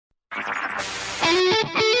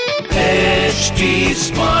HT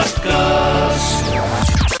Smartcast.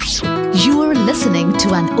 You are listening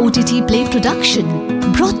to an OTT Play production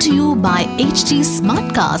brought to you by HT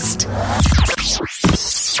Smartcast.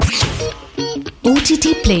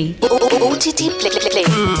 OTT Play. OTT Play.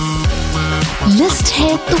 List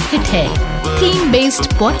है तो hit है. Theme based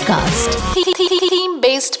podcast. Theme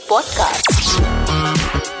based podcast.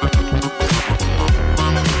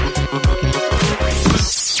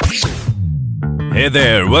 Hey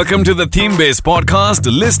there, welcome to the theme-based podcast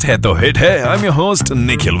List Hai To Hit Hai. I'm your host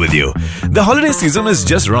Nikhil with you. The holiday season is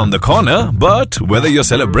just around the corner, but whether you're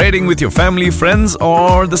celebrating with your family, friends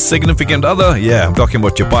or the significant other, I'm talking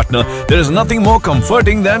about your partner, there is nothing more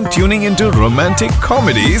comforting than tuning into romantic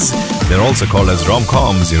comedies. They're also called as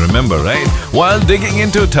rom-coms, you remember, right? While digging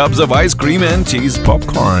into tubs of ice cream and cheese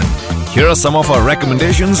popcorn. Here are some of our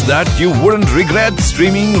recommendations that you wouldn't regret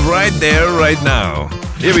streaming right there, right now.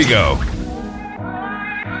 Here we go.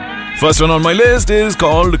 First one on my list is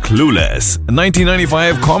called Clueless, a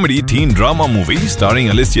 1995 comedy teen drama movie starring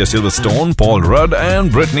Alicia Silverstone, Paul Rudd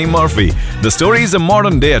and Brittany Murphy. The story is a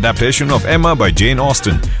modern-day adaptation of Emma by Jane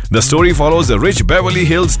Austen. The story follows a rich Beverly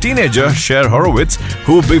Hills teenager, Cher Horowitz,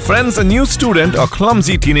 who befriends a new student, a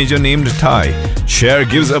clumsy teenager named Ty. Cher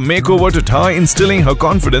gives a makeover to Ty, instilling her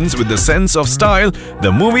confidence with a sense of style.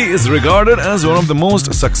 The movie is regarded as one of the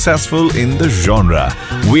most successful in the genre.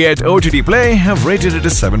 We at OTT Play have rated it a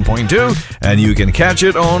 7.2. And you can catch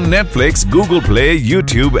it on Netflix, Google Play,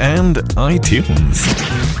 YouTube and iTunes.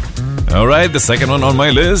 Alright, the second one on my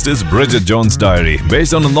list is Bridget Jones' Diary.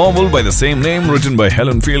 Based on a novel by the same name written by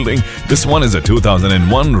Helen Fielding, this one is a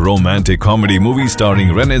 2001 romantic comedy movie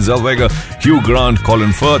starring Renee Zellweger, Hugh Grant,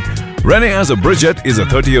 Colin Firth. Renee as a Bridget is a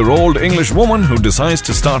 30-year-old English woman who decides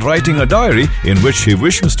to start writing a diary in which she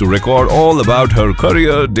wishes to record all about her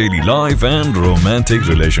career, daily life and romantic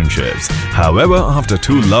relationships. However, after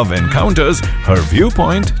two love encounters, her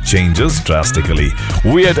viewpoint changes drastically.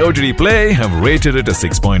 We at OTT Play have rated it a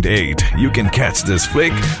 6.8. You can catch this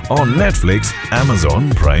flick on Netflix, Amazon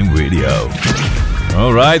Prime Video.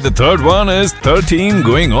 Alright, the third one is 13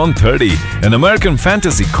 Going on 30. An American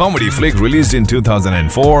fantasy comedy flick released in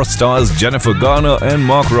 2004 stars Jennifer Garner and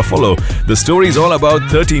Mark Ruffalo. The story is all about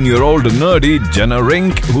 13-year-old nerdy Jenna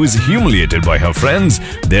Rink who is humiliated by her friends,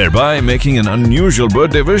 thereby making an unusual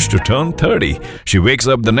birthday wish to turn 30. She wakes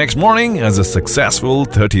up the next morning as a successful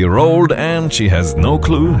 30-year-old and she has no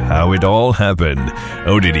clue how it all happened.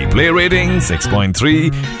 OTT Play rating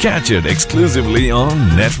 6.3. Catch it exclusively on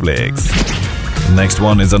Netflix. Next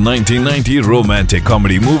one is a 1990 romantic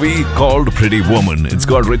comedy movie called Pretty Woman. It's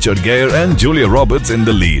got Richard Gere and Julia Roberts in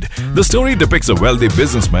the lead. The story depicts a wealthy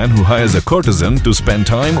businessman who hires a courtesan to spend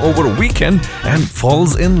time over a weekend and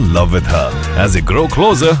falls in love with her. As they grow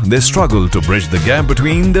closer, they struggle to bridge the gap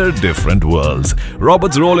between their different worlds.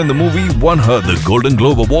 Roberts' role in the movie won her the Golden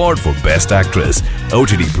Globe Award for Best Actress.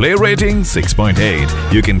 OTT Play rating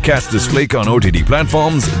 6.8. You can catch this flick on OTT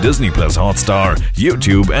platforms, Disney Plus Hotstar,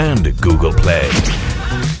 YouTube and Google Play.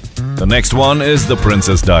 The next one is The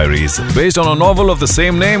Princess Diaries. Based on a novel of the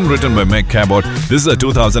same name written by Meg Cabot, this is a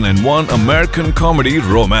 2001 American comedy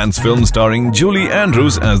romance film starring Julie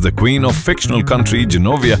Andrews as the queen of fictional country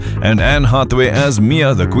Genovia and Anne Hathaway as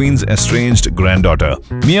Mia, the queen's estranged granddaughter.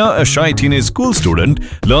 Mia, a shy teenage school student,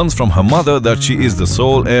 learns from her mother that she is the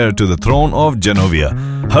sole heir to the throne of Genovia.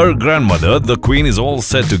 Her grandmother, the queen, is all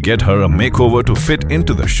set to get her a makeover to fit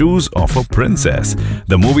into the shoes of a princess.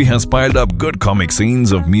 The movie has piled up good comic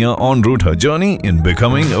scenes of Mia en route her journey in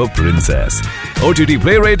becoming a princess. OTT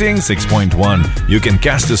Play rating 6.1. You can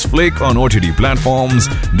catch this flick on OTT platforms,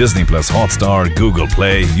 Disney Plus Hotstar, Google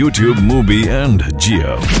Play, YouTube, Mubi and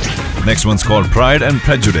Geo. Next one's called Pride and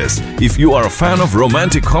Prejudice. If you are a fan of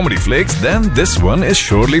romantic comedy flicks, then this one is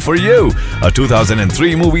surely for you. A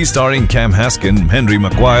 2003 movie starring Cam Haskin, Henry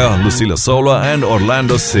Maguire, Lucilla Sola and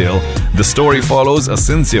Orlando Sale. The story follows a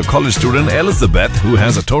sincere college student, Elizabeth, who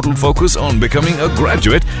has a total focus on becoming a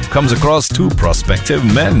graduate, comes across two prospective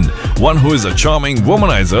men. One who is a charming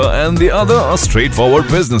womanizer and the other a straightforward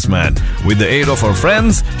businessman. With the aid of her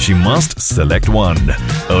friends, she must select one.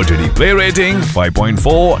 OTT Play rating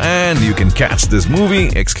 5.4 and you can catch this movie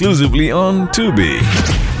exclusively on Tubi.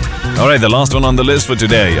 Alright, the last one on the list for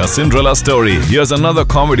today, A Cinderella Story. Here's another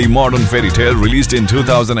comedy modern fairy tale released in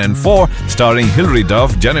 2004 starring Hilary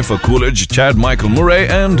Duff, Jennifer Coolidge, Chad Michael Murray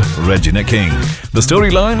and Regina King. The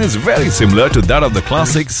storyline is very similar to that of the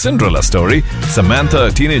classic Cinderella story. Samantha,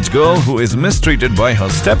 a teenage girl who is mistreated by her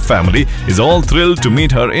stepfamily, is all thrilled to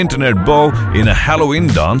meet her internet beau in a Halloween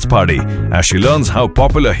dance party. As she learns how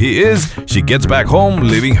popular he is, she gets back home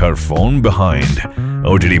leaving her phone behind.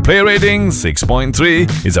 OTT Play rating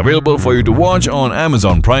 6.3 is available for you to watch on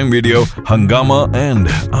Amazon Prime Video, Hungama and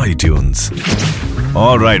iTunes.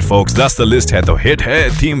 Alright folks, that's the list है तो hit है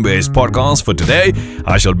theme-based podcast for today.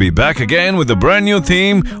 I shall be back again with a brand new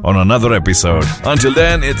theme on another episode. Until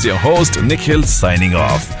then, it's your host Nikhil signing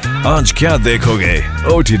off. आज क्या देखोगे?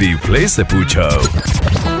 OTT Play से पूछो.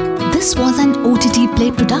 This was an OTT Play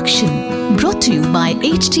production brought to you by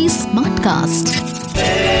HT Smartcast.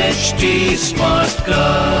 HT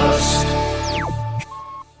Smartcast.